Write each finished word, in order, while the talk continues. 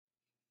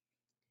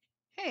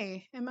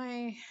Hey,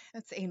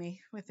 that's Amy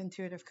with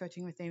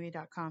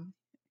intuitivecoachingwithamy.com.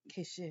 In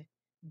case you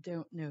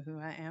don't know who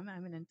I am,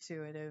 I'm an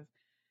intuitive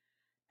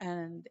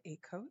and a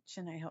coach,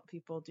 and I help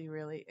people do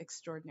really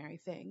extraordinary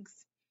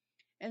things.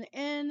 And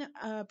in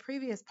a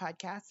previous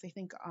podcast, I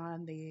think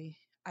on the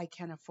I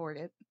Can Afford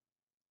It,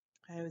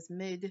 I was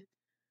mid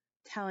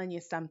telling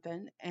you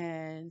something,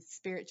 and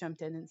Spirit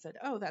jumped in and said,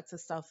 "Oh, that's a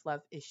self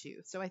love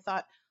issue." So I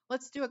thought,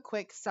 let's do a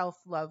quick self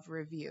love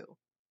review.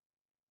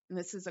 And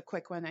this is a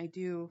quick one. I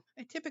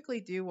typically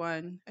do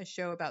a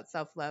show about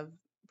self-love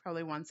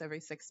probably once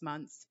every 6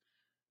 months.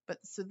 But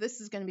so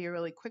this is going to be a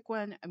really quick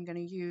one. I'm going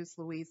to use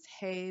Louise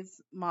Hay's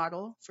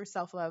model for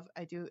self-love.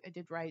 I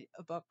did write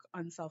a book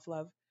on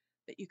self-love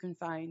that you can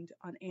find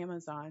on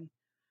Amazon.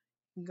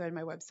 You can go to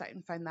my website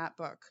and find that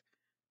book.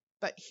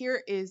 But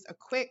here is a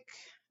quick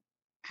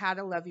how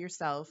to love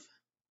yourself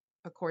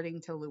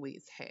according to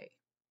Louise Hay,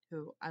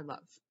 who I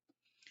love.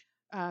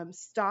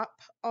 Stop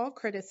all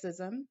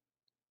criticism.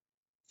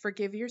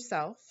 Forgive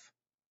yourself.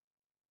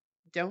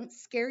 Don't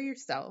scare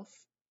yourself.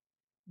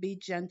 Be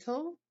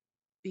gentle,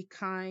 be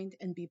kind,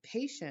 and be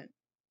patient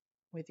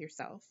with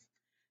yourself.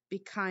 Be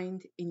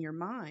kind in your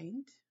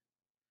mind.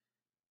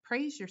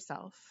 Praise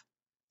yourself.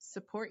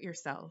 Support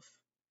yourself.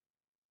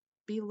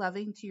 Be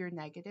loving to your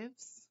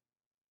negatives.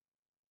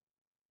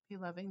 Be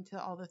loving to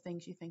all the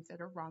things you think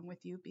that are wrong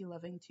with you. Be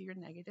loving to your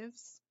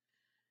negatives.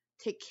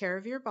 Take care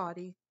of your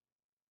body.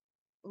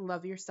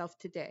 Love yourself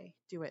today.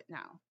 Do it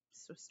now.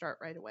 So start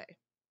right away.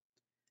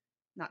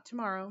 Not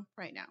tomorrow,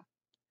 right now.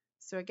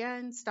 So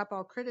again, stop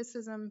all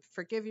criticism,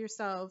 forgive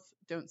yourself,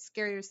 don't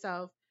scare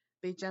yourself,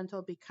 be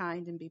gentle, be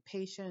kind, and be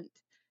patient.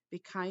 Be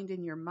kind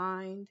in your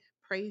mind,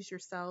 praise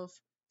yourself,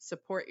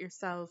 support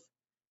yourself,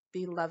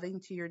 be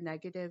loving to your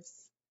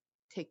negatives,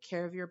 take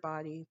care of your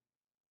body.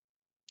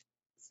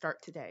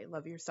 Start today,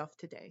 love yourself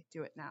today,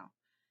 do it now.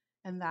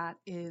 And that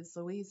is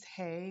Louise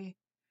Hay,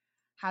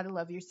 How to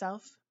Love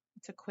Yourself.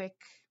 It's a quick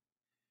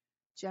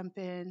jump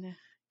in,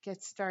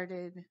 get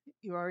started.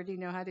 You already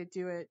know how to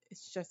do it.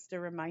 It's just a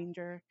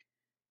reminder.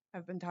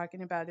 I've been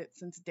talking about it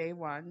since day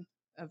one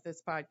of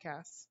this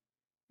podcast.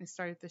 I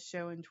started the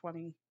show in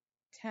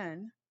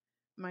 2010.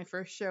 My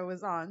first show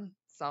was on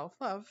self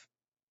love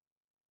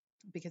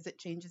because it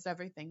changes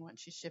everything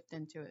once you shift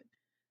into it.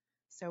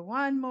 So,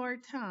 one more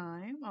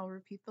time, I'll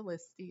repeat the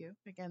list to you.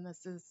 Again,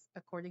 this is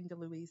according to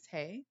Louise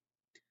Hay.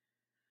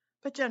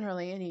 But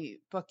generally, any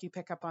book you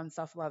pick up on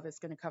self love is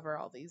going to cover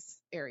all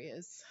these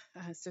areas.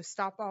 So,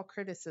 stop all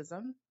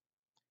criticism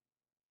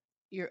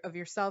of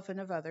yourself and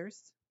of others.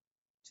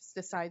 Just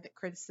decide that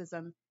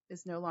criticism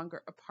is no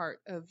longer a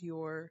part of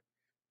your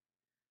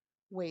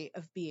way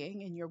of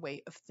being and your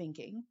way of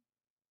thinking.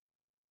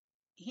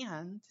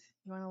 And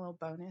you want a little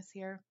bonus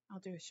here? I'll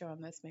do a show on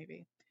this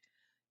maybe.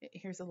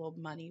 Here's a little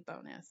money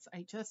bonus.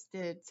 I just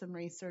did some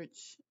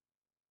research,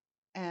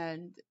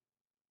 and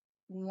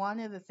one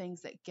of the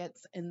things that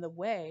gets in the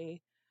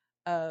way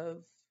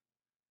of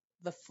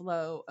the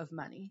flow of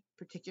money,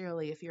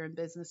 particularly if you're in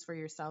business for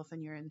yourself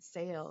and you're in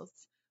sales,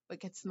 what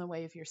gets in the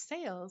way of your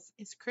sales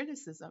is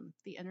criticism.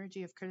 The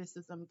energy of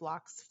criticism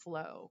blocks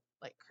flow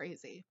like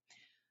crazy.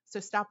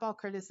 So stop all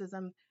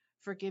criticism,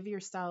 forgive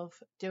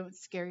yourself, don't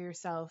scare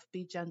yourself,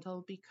 be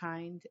gentle, be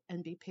kind,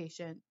 and be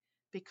patient.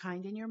 Be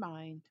kind in your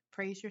mind,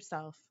 praise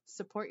yourself,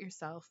 support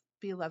yourself,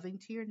 be loving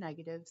to your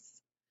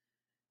negatives,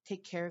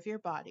 take care of your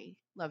body,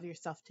 love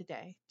yourself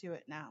today, do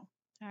it now.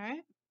 All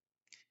right?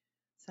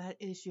 So that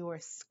is your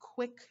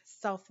quick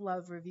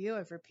self-love review.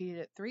 I've repeated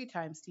it 3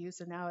 times to you,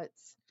 so now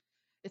it's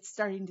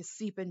starting to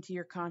seep into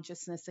your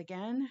consciousness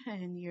again,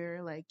 and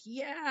you're like,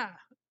 yeah,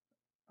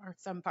 or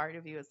some part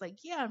of you is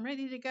like, yeah, I'm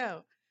ready to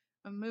go.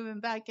 I'm moving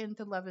back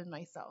into loving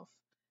myself.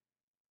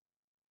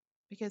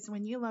 Because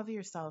when you love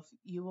yourself,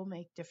 you will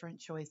make different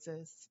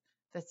choices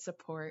that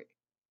support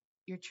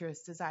your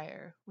truest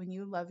desire. When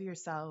you love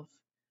yourself,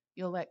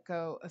 you'll let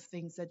go of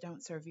things that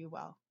don't serve you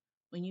well.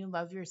 When you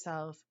love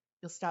yourself,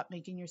 you'll stop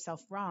making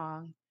yourself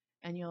wrong,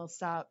 and you'll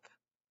stop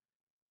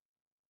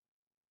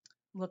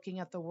looking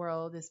at the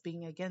world as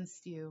being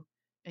against you,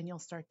 and you'll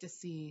start to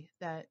see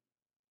that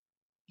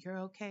you're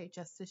okay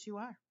just as you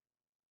are.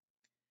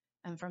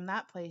 And from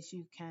that place,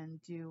 you can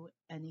do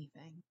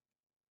anything.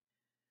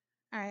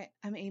 All right,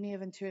 I'm Amy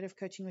of Intuitive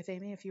Coaching with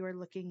Amy. If you are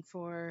looking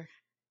for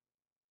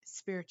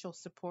spiritual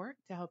support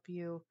to help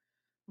you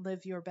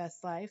live your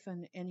best life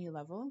on any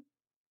level,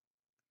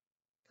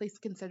 please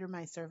consider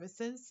my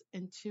services,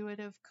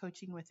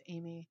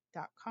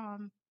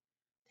 intuitivecoachingwithamy.com.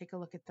 Take a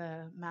look at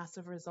the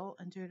Massive Result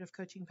Intuitive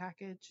Coaching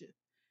Package.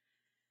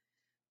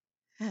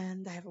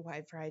 And I have a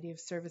wide variety of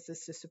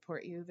services to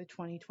support you. The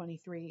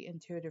 2023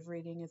 Intuitive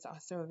Reading is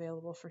also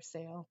available for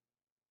sale.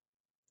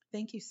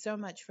 Thank you so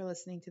much for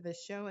listening to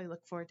this show. I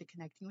look forward to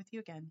connecting with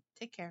you again.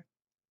 Take care.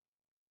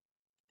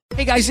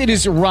 Hey guys, it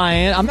is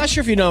Ryan. I'm not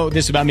sure if you know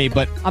this about me,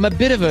 but I'm a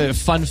bit of a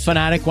fun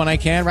fanatic when I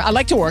can. I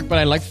like to work, but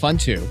I like fun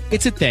too.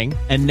 It's a thing.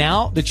 And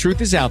now the truth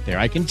is out there.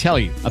 I can tell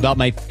you about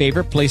my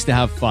favorite place to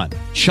have fun.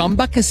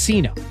 Chumba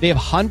Casino. They have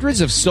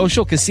hundreds of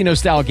social casino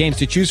style games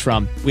to choose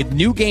from with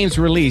new games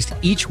released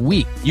each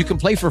week. You can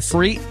play for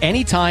free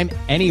anytime,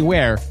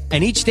 anywhere.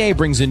 And each day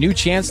brings a new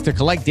chance to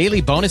collect daily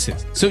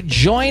bonuses. So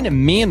join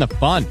me in the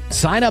fun.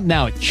 Sign up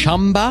now at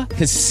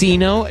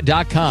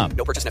ChumbaCasino.com.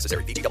 No purchase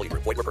necessary. VGW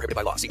Group. Void where prohibited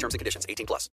by law. See terms and conditions. 18+.